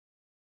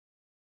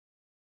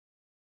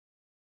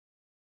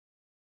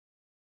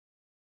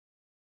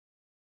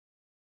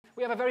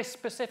we have a very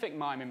specific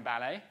mime in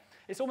ballet.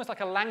 It's almost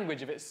like a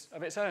language of its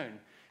own.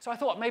 So I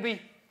thought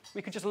maybe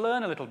we could just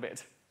learn a little bit.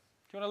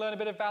 Do you want to learn a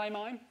bit of ballet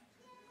mime?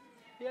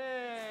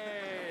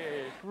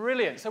 Yay!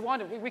 Brilliant. So why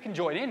don't we can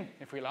join in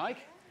if we like.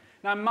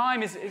 Now,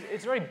 mime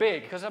it's very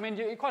big because, I mean,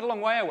 you're quite a long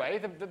way away.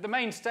 The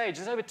main stage,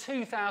 there's over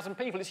 2,000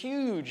 people. It's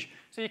huge.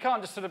 So you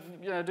can't just sort of,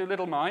 you know, do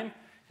little mime.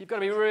 You've got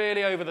to be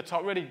really over the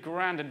top, really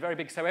grand and very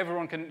big so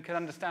everyone can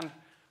understand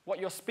what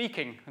you're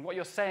speaking and what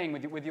you're saying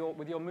with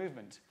your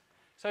movement.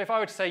 So if I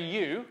were to say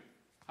you,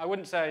 I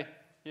wouldn't say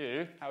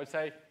you. I would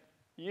say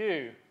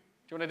you.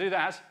 Do you want to do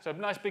that? So a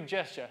nice big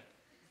gesture.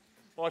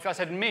 Or if I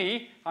said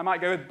me, I might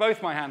go with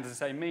both my hands and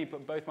say me,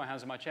 put both my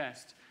hands on my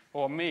chest.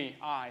 Or me,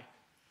 I.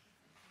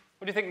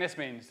 What do you think this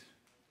means?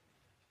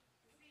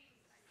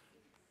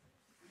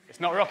 It's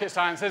not rocket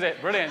science, is it?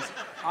 Brilliant.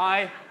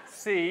 I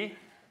see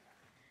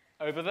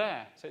over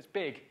there. So it's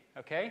big,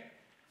 okay?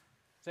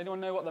 Does anyone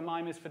know what the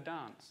mime is for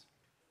dance?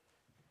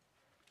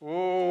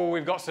 Oh,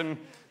 we've got some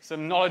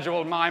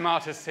knowledgeable mime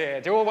artists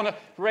here. Do you all want to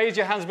raise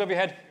your hands above your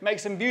head, make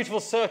some beautiful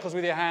circles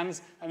with your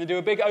hands, and then do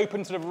a big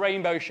open sort of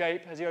rainbow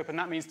shape as you open?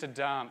 That means to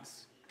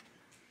dance.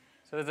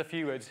 So there's a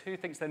few words. Who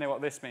thinks they know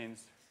what this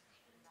means?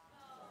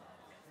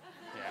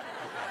 Yeah,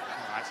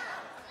 okay, all right.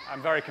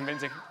 I'm very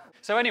convincing.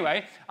 So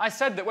anyway, I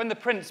said that when the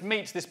prince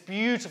meets this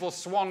beautiful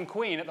swan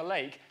queen at the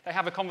lake, they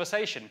have a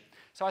conversation.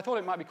 So I thought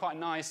it might be quite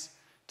nice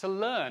to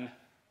learn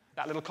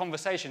that little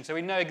conversation so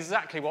we know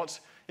exactly what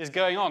is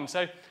going on.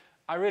 So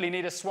I really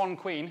need a swan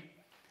queen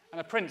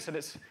and a prince, and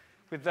it's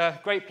with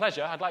great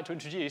pleasure I'd like to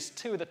introduce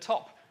two of the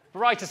top,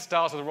 brightest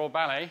stars of the Royal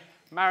Ballet,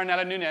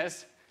 Marianela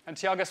Nunez and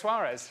Thiago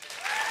Soares.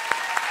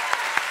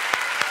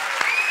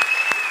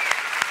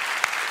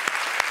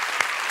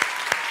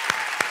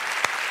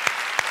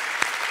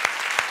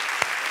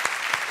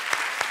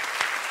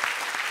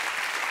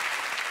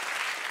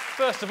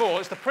 First of all,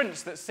 it's the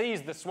prince that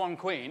sees the swan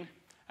queen,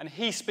 and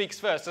he speaks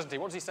first, doesn't he?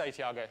 What does he say,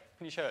 Thiago?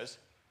 Can you show us?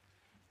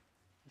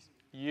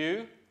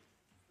 You.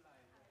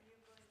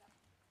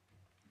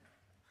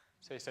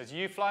 So he says,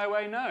 you fly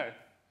away? No.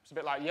 It's a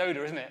bit like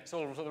Yoda, isn't it? It's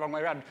all the wrong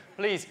way around.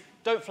 Please,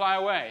 don't fly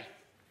away.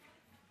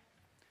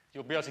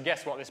 You'll be able to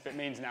guess what this bit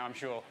means now, I'm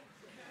sure.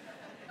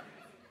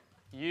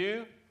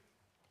 You,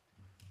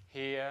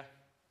 here,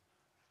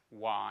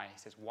 why? He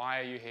says, why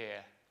are you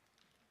here?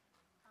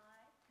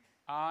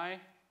 I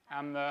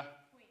am the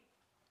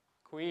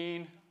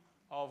queen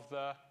of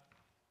the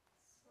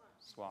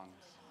swans.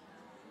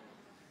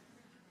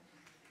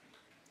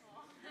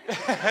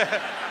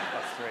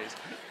 That's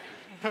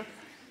sweet.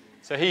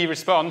 So he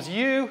responds,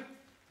 you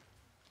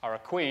are a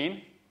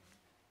queen,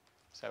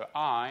 so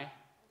I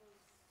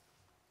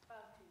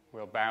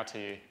will bow to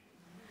you.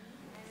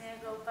 And then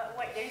I go, but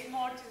wait, there's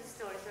more to the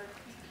story. So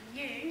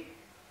you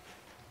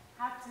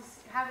have to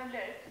have a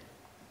look.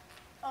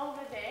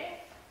 Over there,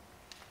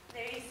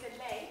 there is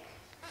a lake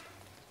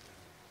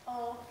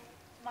of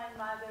my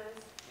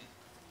mother's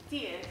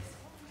tears.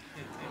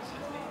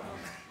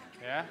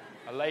 Yeah,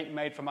 a lake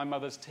made from my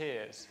mother's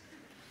tears.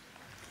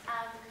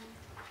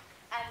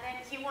 And then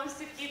he wants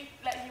to keep,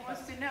 like he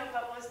wants to know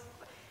what was.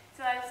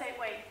 So I say,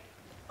 wait,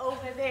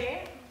 over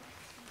there,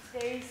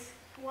 there is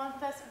one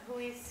person who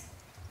is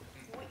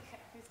wicked.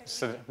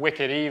 So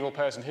wicked, evil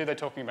person. Who are they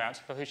talking about?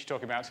 Who's she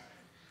talking about?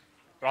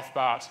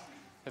 Rothbart.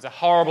 There's a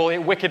horrible,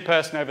 wicked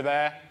person over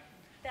there.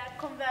 That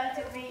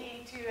converted me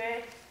into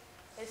a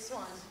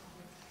swan.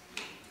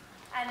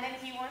 And then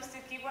he wants to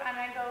keep it, and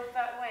I go,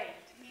 but wait.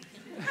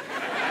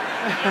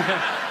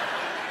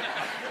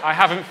 I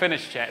haven't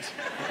finished yet.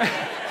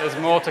 There's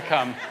more to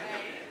come.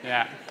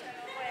 Yeah.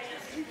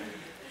 Wait.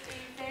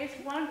 If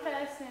there's one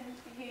person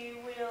who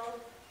will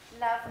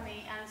love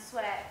me and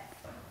swear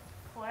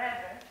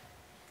forever,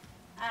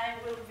 I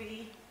will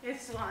be a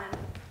swan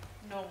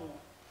no more.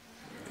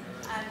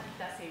 And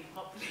that's him,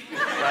 hopefully.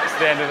 That's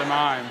the end of the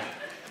mime.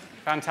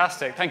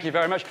 Fantastic. Thank you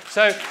very much.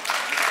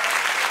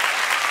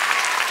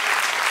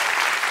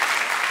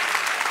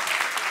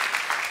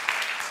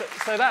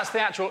 So that's the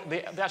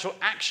actual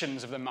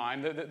actions of the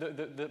mime,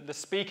 the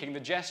speaking, the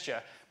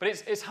gesture. But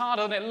it's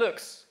harder than it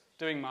looks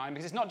doing mime,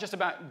 because it's not just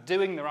about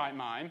doing the right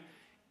mime.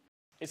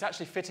 It's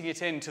actually fitting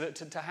it in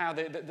to how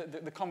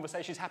the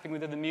conversation is happening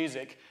within the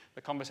music,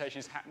 the conversation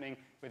is happening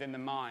within the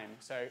mime.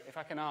 So if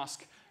I can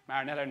ask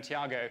Marianela and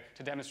Thiago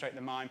to demonstrate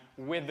the mime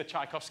with the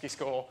Tchaikovsky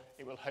score,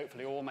 it will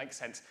hopefully all make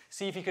sense.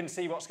 See if you can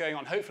see what's going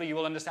on. Hopefully you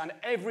will understand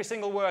every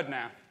single word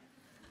now.